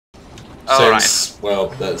Since, well,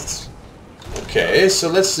 that's... Okay, so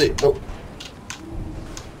let's see. Oh.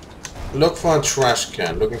 Look for a trash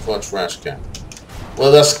can. Looking for a trash can.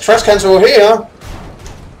 Well, there's trash cans over here.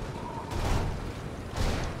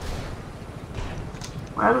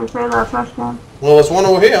 Where do we say that trash can? Well, there's one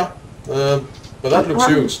over here. But that looks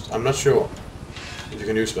used. I'm not sure if you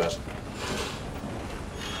can use that.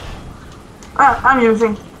 I'm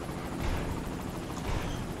using.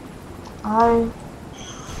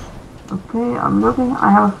 Okay, I'm looking.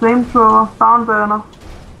 I have a flamethrower, barn burner.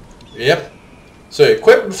 Yep. So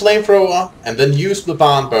equip the flamethrower and then use the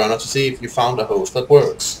barn burner to see if you found a hose that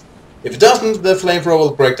works. If it doesn't, the flamethrower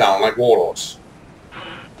will break down like warlords.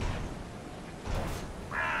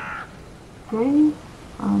 Okay.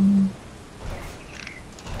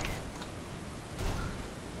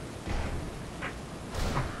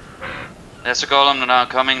 There's a golem now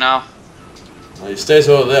coming now. Well, he stays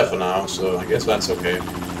over there for now, so I guess that's okay.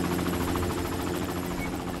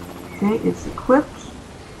 Okay, it's equipped.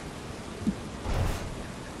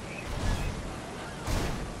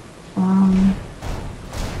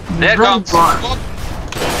 There comes.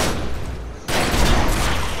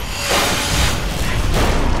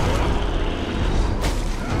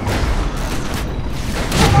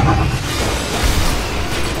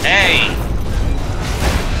 Hey,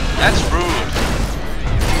 that's rude.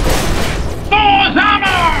 Thor's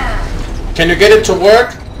hammer! Can you get it to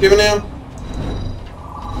work, Givenil?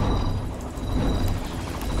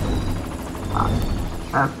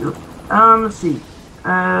 Let's see.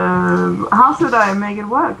 How should I make it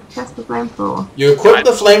work? Test the flamethrower. You equip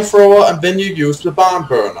the flamethrower and then you use the barn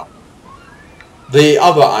burner. The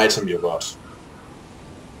other item you got.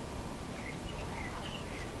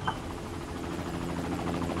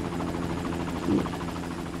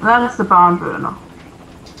 That is the barn burner.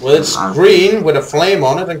 Well, it's green with a flame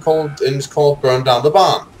on it and it's called Burn Down the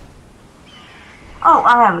Barn. Oh,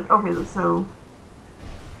 I have it. Okay, so...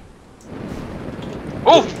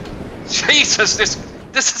 Oh! Jesus, this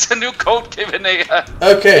is a new code given here.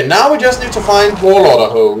 Okay, now we just need to find Warlord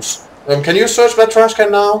a hose. Can you search that trash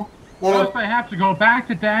can now? First I have to go back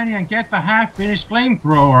to Danny and get the half-finished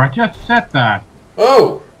flamethrower. I just said that.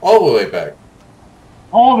 Oh, all the way back.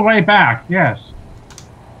 All the way back, yes.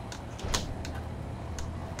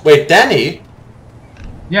 Wait, Danny?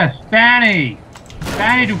 Yes, Danny!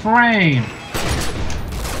 Danny Dufresne!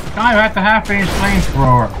 The guy who had the half-finished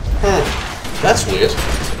flamethrower. That's weird.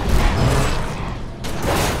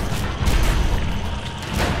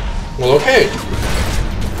 Well, okay.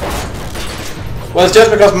 Well, it's just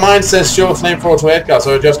because mine says show flamethrower to Edgar,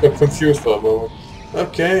 so I just got confused for a moment.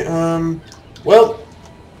 Okay, well,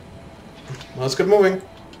 let's get moving.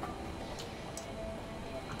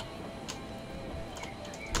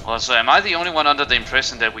 Also, am I the only one under the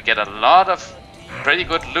impression that we get a lot of pretty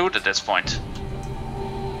good loot at this point?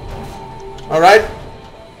 Alright.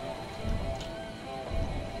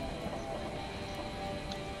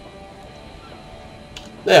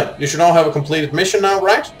 There, you should all have a completed mission now,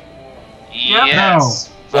 right?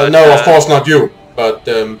 Yes. Well, no, of course not you. But,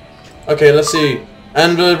 okay, let's see.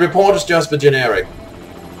 And the report is just the generic.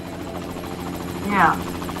 Yeah.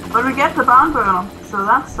 But we get the barn burner, so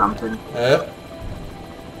that's something. Yep.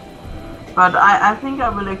 But I think I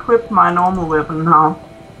will equip my normal weapon now.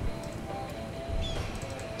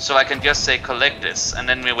 So I can just say collect this, and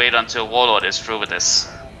then we wait until Warlord is through with this.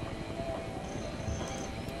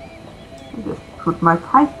 Just put my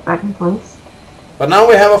pipe back in place. But now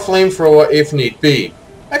we have a flamethrower if need be.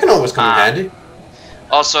 That can always come in handy.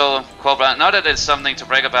 Also, Cobra, not that it's something to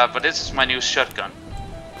brag about, but this is my new shotgun.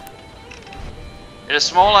 It is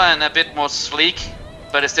smaller and a bit more sleek,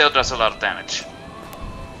 but it still does a lot of damage.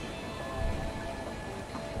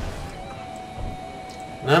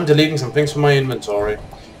 Now I'm deleting some things from my inventory.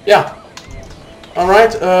 Yeah.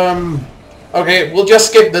 Alright, okay, we'll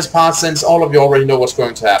just skip this part since all of you already know what's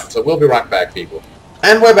going to happen. So we'll be right back, people.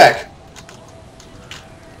 And we're back.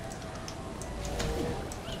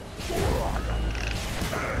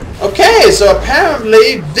 Okay, so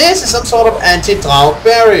apparently this is some sort of anti-drought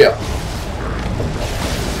barrier.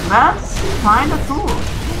 That's kinda cool.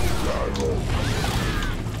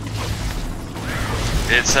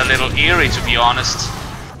 It's a little eerie, to be honest.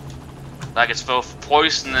 Like it's both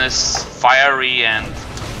poisonous, fiery, and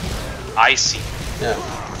icy. Yeah.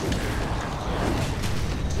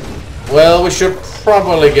 Well, we should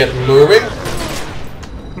probably get moving.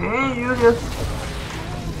 Okay, you just...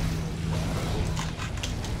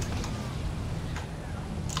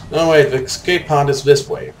 No, wait, the escape part is this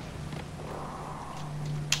way.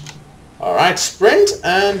 Alright, sprint,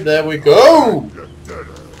 and there we go!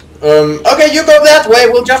 Okay, you go that way,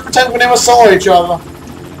 we'll just pretend we never saw each other.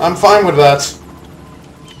 I'm fine with that.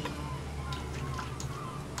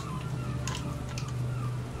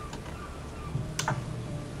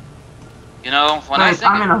 You know, when I Wait,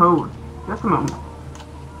 think I'm in a hole. Just a moment.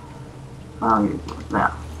 Oh, you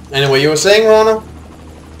there. Anyway, you were saying, Rana?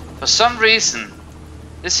 for some reason,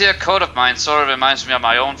 this here code of mine sort of reminds me of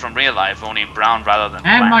my own from real life, only brown rather than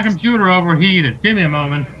And black. my computer overheated. Give me a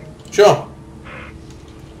moment. Sure.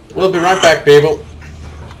 We'll be right back, people.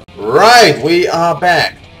 Right, we are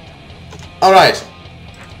back. Alright.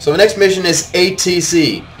 So the next mission is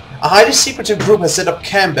ATC. A highly secretive group has set up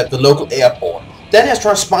camp at the local airport. Dan has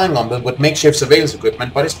tried spying on them with makeshift surveillance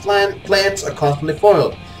equipment, but his plans are constantly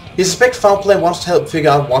foiled. He suspects foul play and wants to help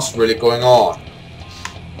figure out what's really going on.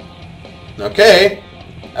 Okay.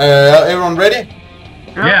 Everyone ready?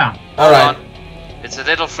 Yeah. Alright. It's a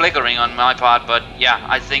little flickering on my part, but yeah,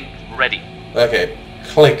 I think ready. Okay.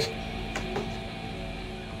 Click.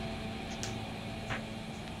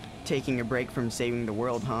 Taking a break from saving the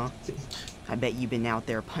world, huh? I bet you've been out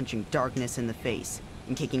there punching darkness in the face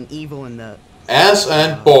and kicking evil in the... Ass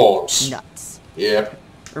and balls. nuts. Yep.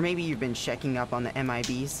 Or maybe you've been checking up on the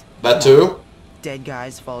MIBs. That too? Dead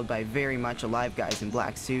guys followed by very much alive guys in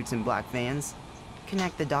black suits and black vans.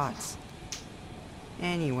 Connect the dots.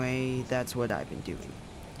 Anyway, that's what I've been doing.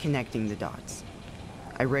 Connecting the dots.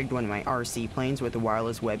 I rigged one of my RC planes with a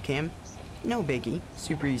wireless webcam. No biggie.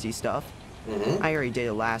 Super easy stuff. I already did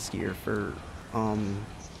it last year for,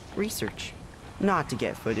 research. Not to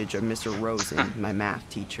get footage of Mr. Rosen, my math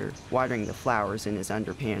teacher, watering the flowers in his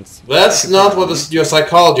underpants. That's not what your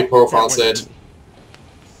psychology profile That said. wasn't me.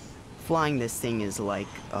 Flying this thing is like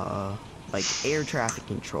air traffic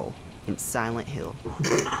control in Silent Hill.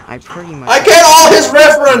 I pretty much... I get all his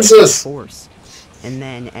references! Force. And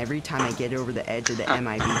then every time I get over the edge of the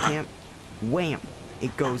MIB camp, wham!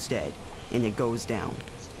 It goes dead. And it goes down.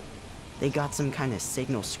 They got some kind of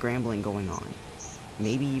signal scrambling going on.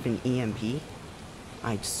 Maybe even EMP?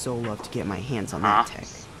 I'd so love to get my hands on that tech.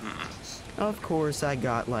 Of course, I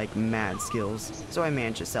got like mad skills, so I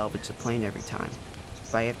managed to salvage the plane every time.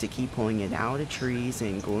 If I have to keep pulling it out of trees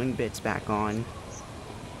and gluing bits back on,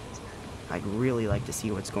 I'd really like to see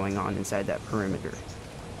what's going on inside that perimeter.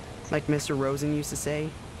 Like Mr. Rosen used to say,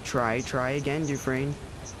 try again, Dufresne.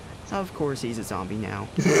 Of course he's a zombie now.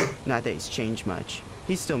 Not that he's changed much.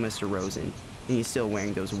 He's still Mr. Rosen, and he's still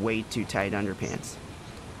wearing those way too tight underpants.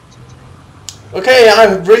 Okay,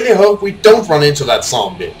 I really hope we don't run into that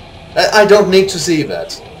zombie. I don't need to see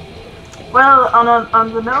that. Well,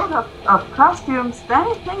 on the note of costumes,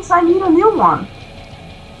 Danny thinks I need a new one.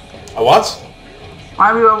 A what?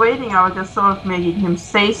 While we were waiting, I was just sort of making him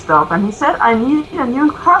say stuff, and he said I need a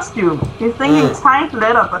new costume. He's thinking tight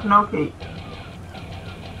letter, but no cake.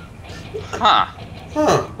 Huh.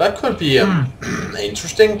 Huh, that could be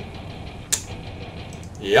interesting.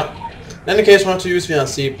 Yeah. In any case, I want to use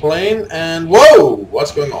VRC plane, and whoa!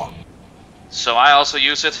 What's going on? So I also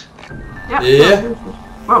use it. Yeah.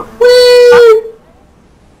 Whoa. Whee!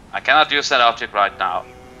 I cannot use that object right now.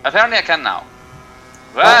 Apparently I can now.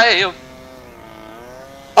 Where are you?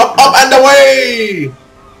 Up, and away!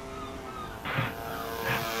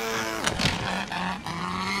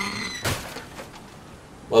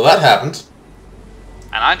 Well, that happened.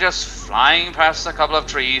 And I'm just flying past a couple of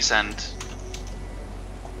trees and...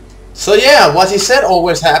 So yeah, what he said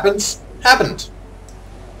always happens, happened.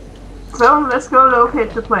 So let's go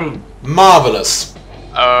locate the plane. Marvelous.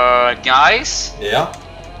 Guys? Yeah?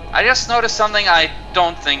 I just noticed something I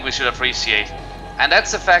don't think we should appreciate. And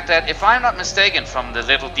that's the fact that, if I'm not mistaken from the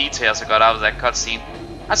little details I got out of that cutscene,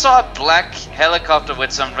 I saw a black helicopter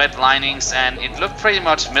with some red linings and it looked pretty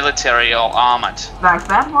much military or armored. Like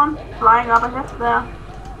that one, flying up ahead there.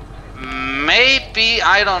 Maybe,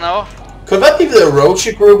 I don't know. Could that be the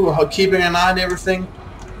Orochi group who are keeping an eye on everything?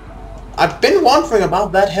 I've been wondering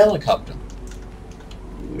about that helicopter.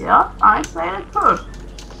 Yeah, I say it could.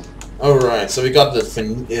 Alright, so we got the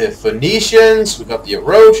Phoenicians, we got the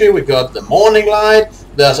Orochi, we got the Morning Light,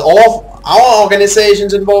 there's all our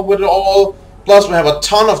organizations involved with it all, plus we have a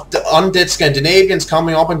ton of undead Scandinavians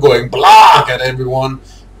coming up and going blah at everyone,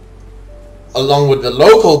 along with the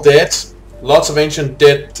local dead, lots of ancient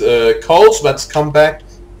dead cults that's come back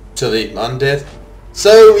to the undead.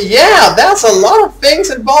 So yeah, that's a lot of things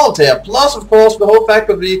involved here, plus of course the whole fact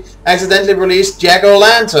that we accidentally released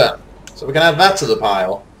Jack-O-Lantern, so we can add that to the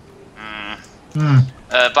pile.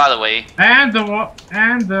 By the way... And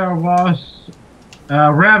there was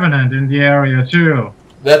a Revenant in the area too.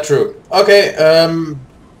 That's true. Okay,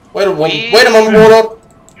 wait a moment, Warlock.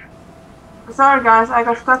 Sorry guys, I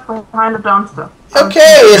got stuck behind a dumpster. Okay,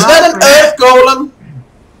 is that an Earth Golem?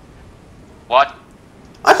 What?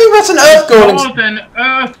 I think that's an earth golem. Called an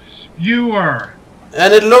earth spewer.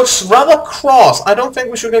 And it looks rather cross. I don't think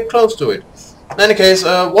we should get close to it. In any case,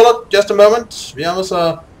 Wallet, just a moment. The others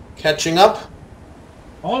are catching up.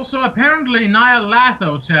 Also, apparently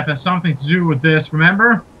Nyarlathotep has something to do with this,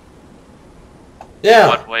 remember? Yeah.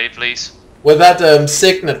 What way, please? With that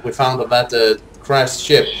signet we found on that crashed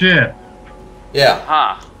ship. Yeah.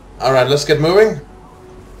 Huh. Alright, let's get moving.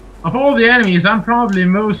 Of all the enemies, I'm probably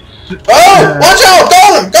most... Oh! Watch out!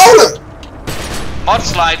 Golem! Golem!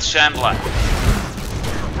 Mudslide Shambler.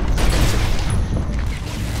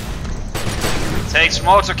 Takes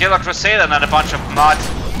more to kill a Crusader than a bunch of mud.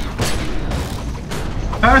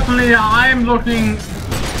 Personally, I'm looking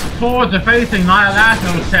forward to facing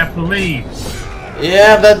Nyarlathotep to leave.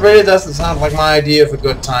 Yeah, that really doesn't sound like my idea of a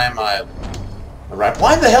good time either. Alright,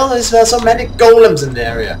 why the hell is there so many golems in the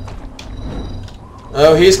area?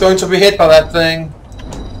 Oh, he's going to be hit by that thing.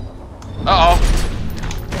 Uh-oh.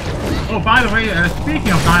 Oh, by the way,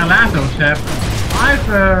 speaking of Nyarlathotep, I've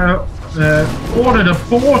ordered a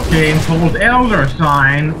board game called Elder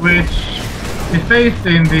Sign, which is based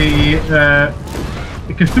in the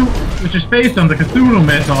which is based on the Cthulhu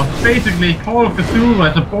mythos. It's basically Call of Cthulhu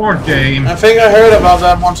as a board game. I think I heard about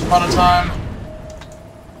that once upon a time.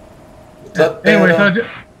 Anyway, so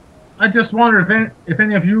I just wonder if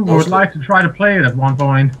any of you would like to try to play it at one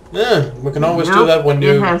point. Yeah, we can always do that when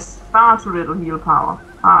you... It has far too little heal power.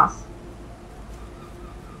 Fast.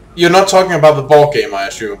 You're not talking about the board game, I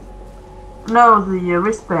assume? No, the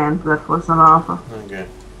wristband that was on offer. Okay.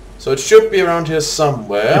 So it should be around here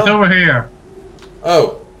somewhere. It's over here.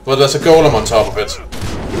 Oh, but there's a golem on top of it.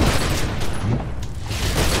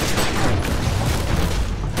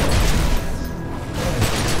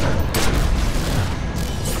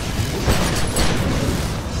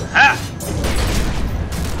 Ha!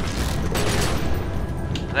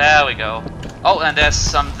 There we go. Oh, and there's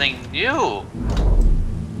something new.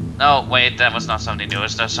 No, wait, that was not something new.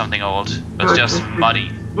 It's just something old. It's just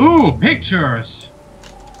muddy. Ooh, pictures!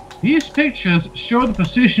 These pictures show the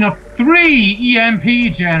position of 3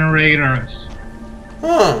 EMP generators.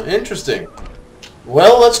 Huh, interesting.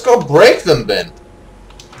 Well, let's go break them then.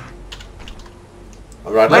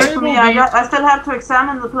 Alright, let's... Wait for me, I still have to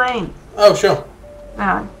examine the plane. Oh, sure.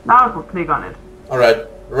 Yeah, now I will click on it. Alright.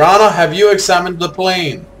 Rana, have you examined the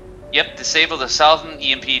plane? Yep, disable the southern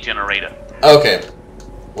EMP generator. Okay.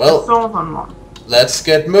 Well, Source on one. let's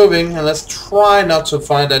get moving and let's try not to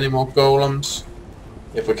find any more golems.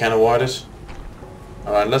 If we can avoid it.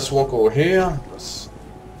 Alright, let's walk over here. Let's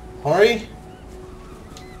hurry.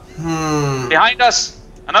 Behind us!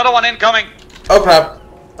 Another one incoming! Oh crap.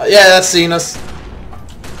 Yeah, that's seen us.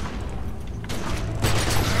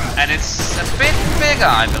 And it's a bit bigger,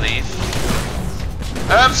 I believe.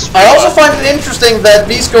 I also find it interesting that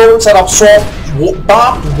these golems have absorbed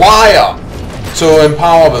barbed wire to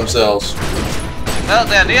empower themselves. Well,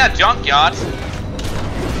 they're near junkyard.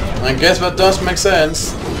 I guess that does make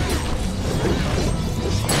sense.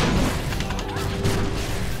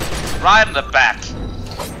 Right in the back.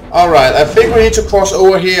 Alright, I think we need to cross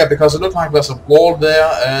over here because it looks like there's a wall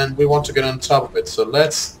there and we want to get on top of it. So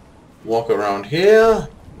let's walk around here.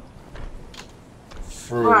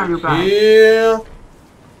 Through here.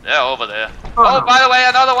 They're over there. Oh, by the way,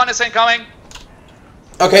 another one is incoming.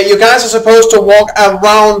 Okay, you guys are supposed to walk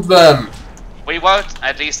around them. We were,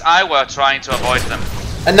 at least I were, trying to avoid them.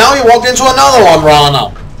 And now you walked into another one,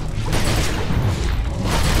 Rana.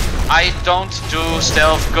 I don't do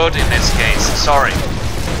stealth good in this case, sorry.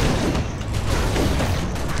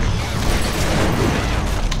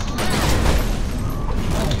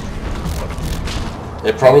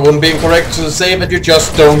 It probably wouldn't be incorrect to say that you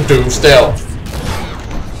just don't do stealth.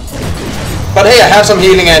 But hey, I have some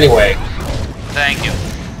healing anyway. Thank you.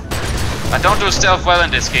 I don't do stealth well in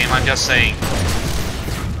this game, I'm just saying.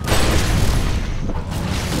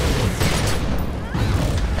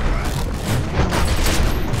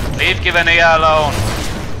 Leave Givenea alone.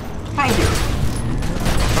 Thank you.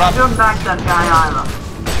 I don't like that guy either.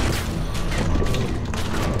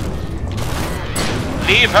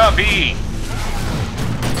 Leave her be.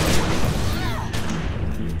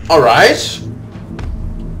 Alright.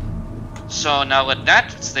 So now with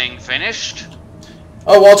that thing finished...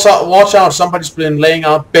 Oh, watch out, somebody's been laying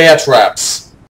out bear traps.